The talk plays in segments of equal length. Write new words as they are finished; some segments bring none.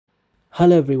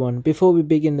Hello everyone, before we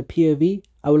begin the POV,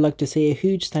 I would like to say a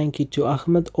huge thank you to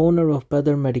Ahmed, owner of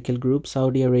Badr Medical Group,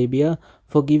 Saudi Arabia,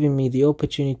 for giving me the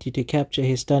opportunity to capture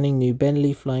his stunning new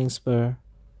Bentley Flying Spur.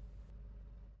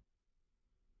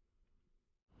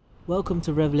 Welcome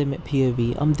to Rev Limit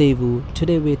POV, I'm Devu.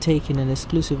 Today we are taking an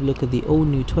exclusive look at the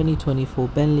all-new 2024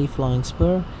 Bentley Flying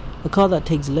Spur, a car that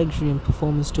takes luxury and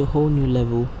performance to a whole new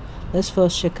level. Let's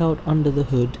first check out under the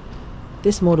hood.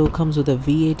 This model comes with a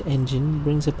V8 engine,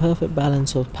 brings a perfect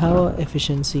balance of power,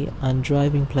 efficiency and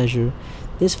driving pleasure.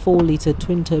 This 4-litre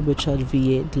twin turbocharged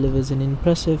V8 delivers an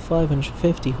impressive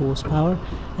 550 horsepower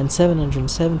and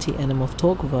 770 Nm of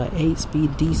torque via 8-speed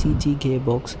DCT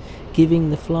gearbox, giving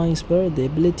the Flying Spur the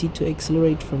ability to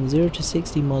accelerate from 0 to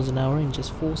 60 miles an hour in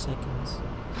just 4 seconds.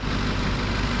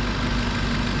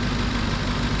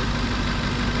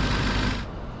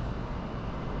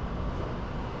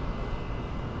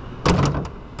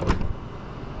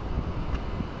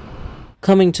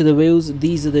 Coming to the wheels,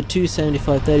 these are the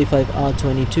 275/35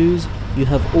 R22s. You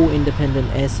have all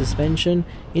independent air suspension.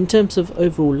 In terms of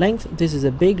overall length, this is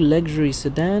a big luxury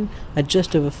sedan at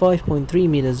just over 5.3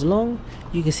 meters long.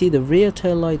 You can see the rear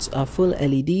tail lights are full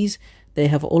LEDs. They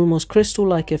have almost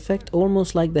crystal-like effect,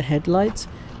 almost like the headlights.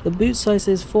 The boot size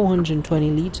is 420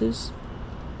 liters.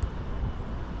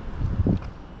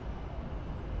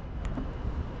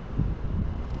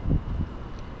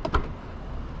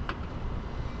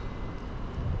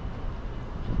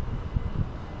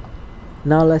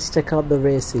 Now let's check out the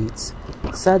rear seats.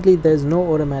 Sadly, there's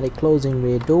no automatic closing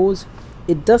rear doors.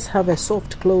 It does have a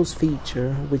soft close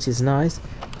feature, which is nice.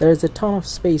 There is a ton of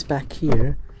space back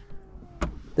here.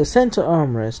 The center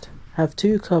armrest have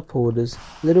 2 cup holders,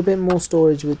 a little bit more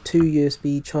storage with 2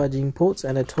 USB charging ports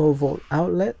and a 12-volt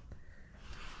outlet.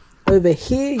 Over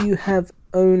here you have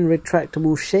own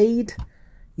retractable shade.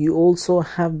 You also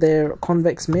have their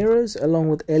convex mirrors along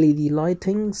with LED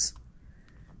lightings.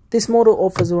 This model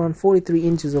offers around 43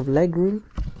 inches of legroom,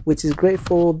 which is great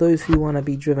for those who want to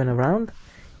be driven around.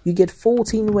 You get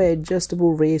 14-way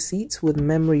adjustable rear seats with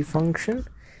memory function.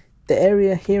 The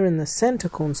area here in the center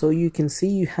console, you can see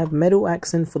you have metal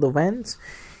accent for the vents.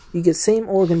 You get same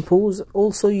organ pulls.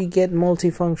 Also you get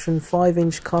multifunction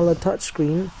 5-inch color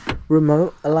touchscreen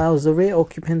remote, allows the rear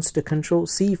occupants to control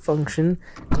C function,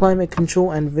 climate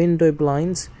control and window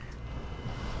blinds.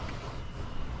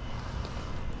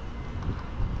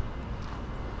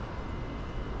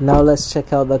 Now let's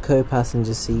check out the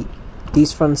co-passenger seat.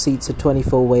 These front seats are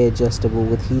 24-way adjustable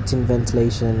with heating,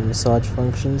 ventilation and massage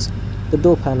functions. The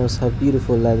door panels have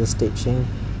beautiful leather stitching.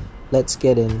 Let's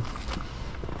get in.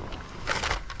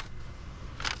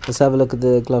 Let's have a look at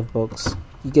the glove box.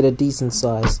 You get a decent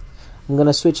size. I'm going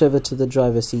to switch over to the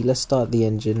driver's seat. Let's start the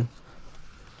engine.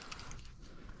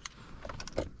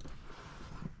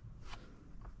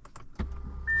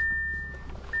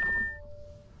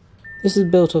 This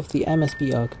is built off the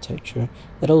MSB architecture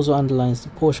that also underlines the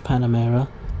Porsche Panamera.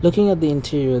 Looking at the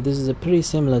interior, this is pretty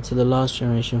similar to the last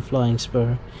generation Flying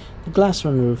Spur. The glass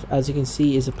sunroof, as you can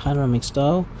see, is a panoramic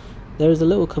style. There is a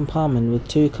little compartment with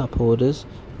 2 cup holders.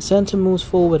 The center moves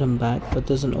forward and back but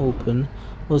doesn't open.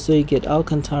 Also you get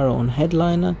Alcantara on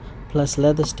headliner plus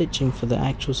leather stitching for the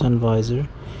actual sun visor.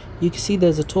 You can see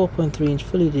there's a 12.3-inch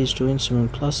fully digital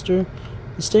instrument cluster.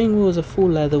 The steering wheel is a full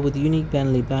leather with unique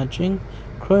Bentley badging.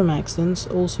 Chrome accents.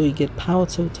 Also you get power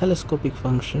tilt telescopic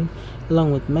function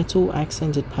along with metal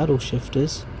accented paddle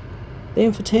shifters. The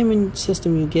infotainment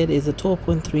system you get is a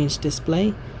 12.3-inch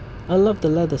display. I love the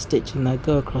leather stitching that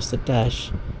go across the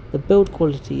dash. The build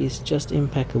quality is just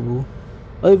impeccable.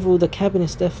 Overall the cabin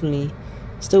is definitely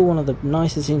still one of the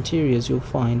nicest interiors you'll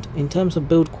find. In terms of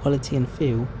build quality and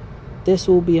feel, this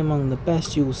will be among the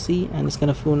best you will see, and it's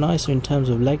going to feel nicer in terms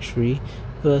of luxury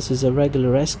versus a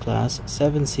regular S-Class,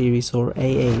 7 Series or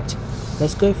A8.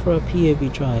 Let's go for a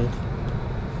POV drive.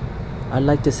 I'd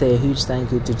like to say a huge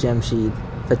thank you to Jamshed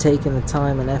for taking the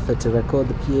time and effort to record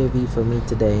the POV for me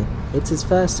today. It's his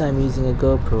first time using a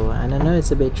GoPro and I know it's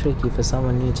a bit tricky for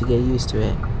someone new to get used to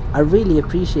it. I really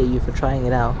appreciate you for trying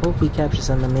it out. Hope you capture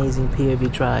some amazing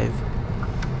POV drive.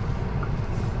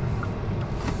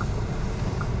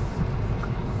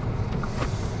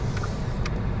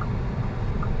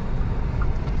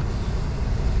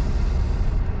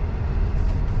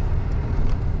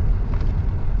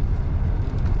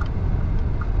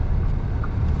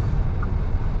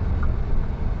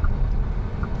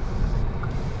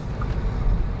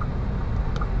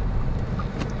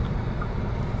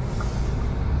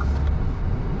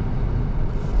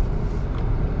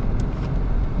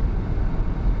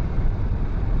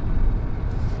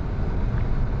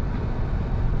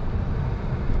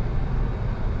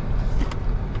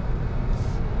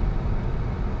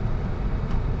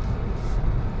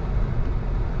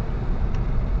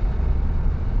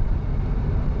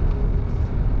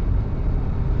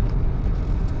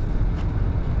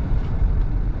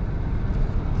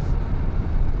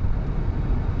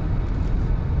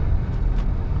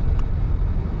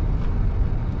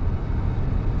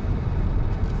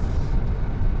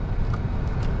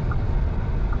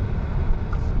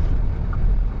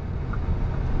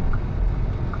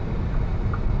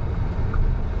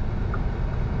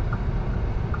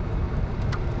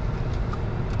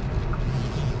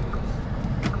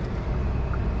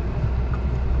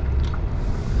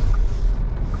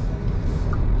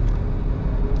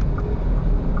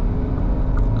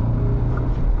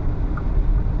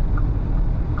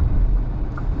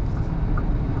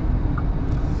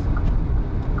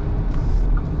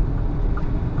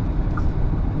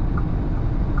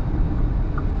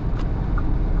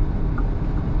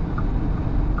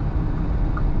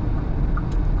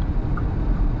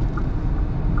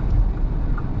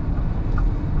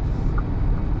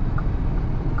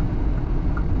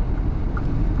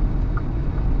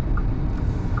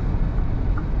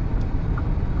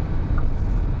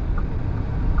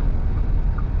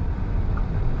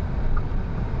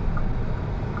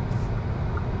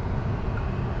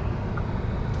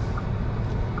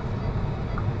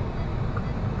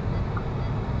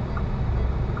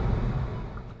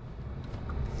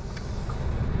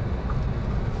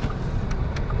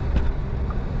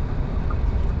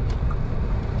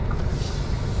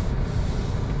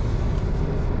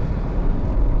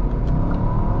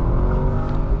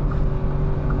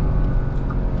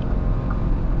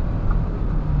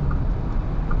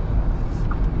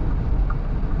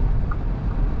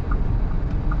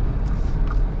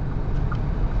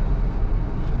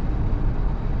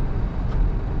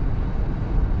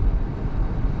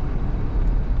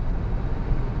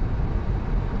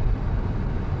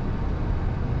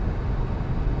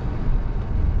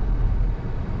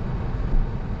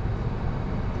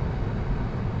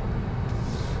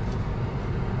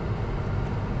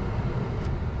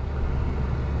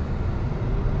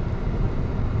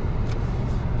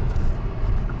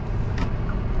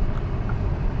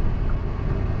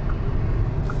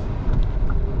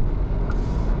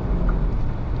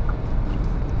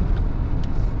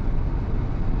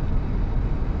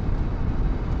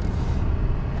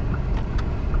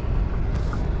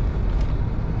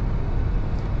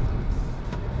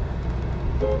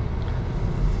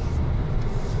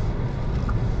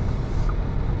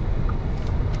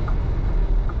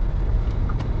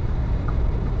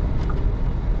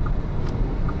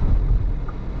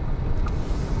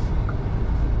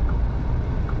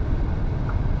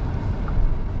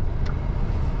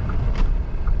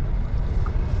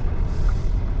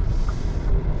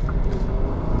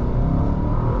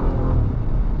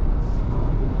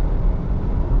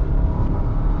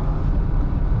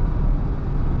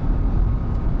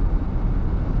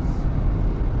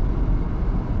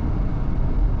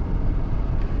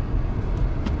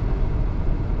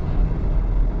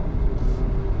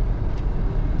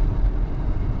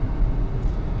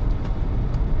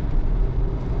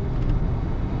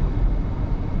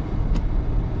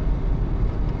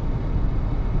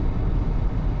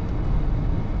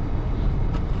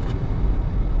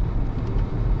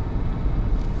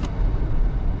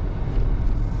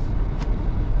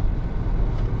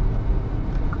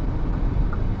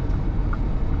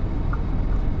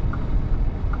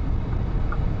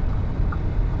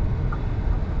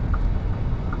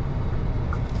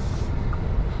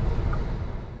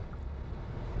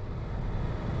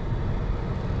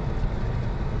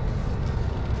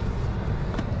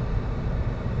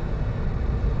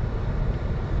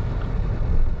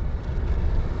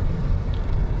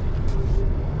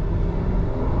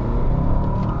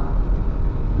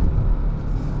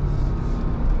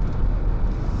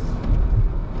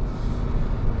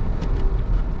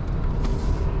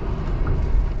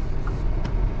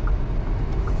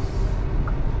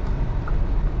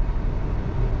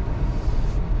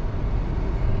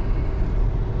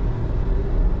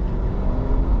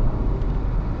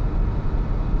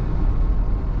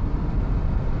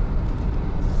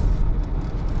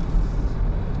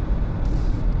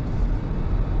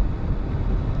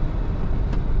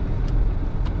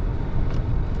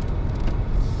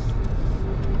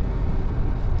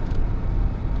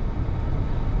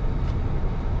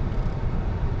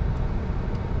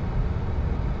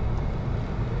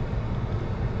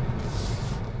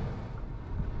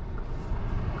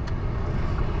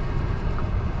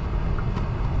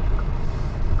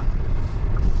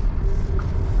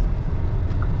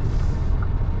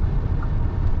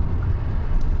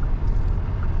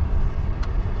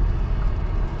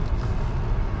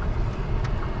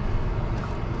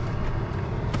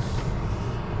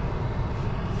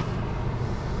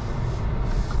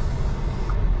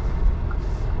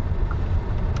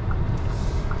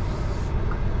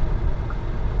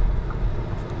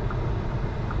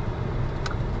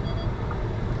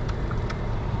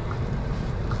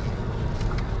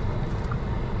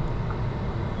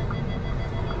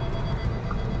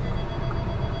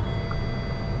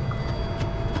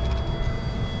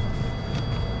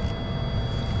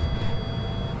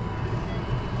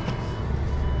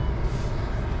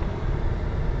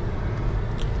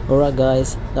 Alright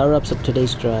guys, that wraps up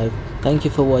today's drive. Thank you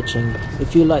for watching.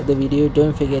 If you liked the video,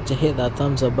 don't forget to hit that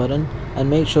thumbs up button and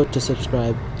make sure to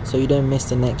subscribe so you don't miss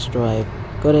the next drive.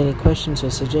 Got any questions or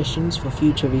suggestions for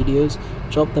future videos?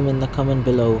 Drop them in the comment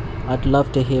below. I'd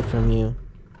love to hear from you.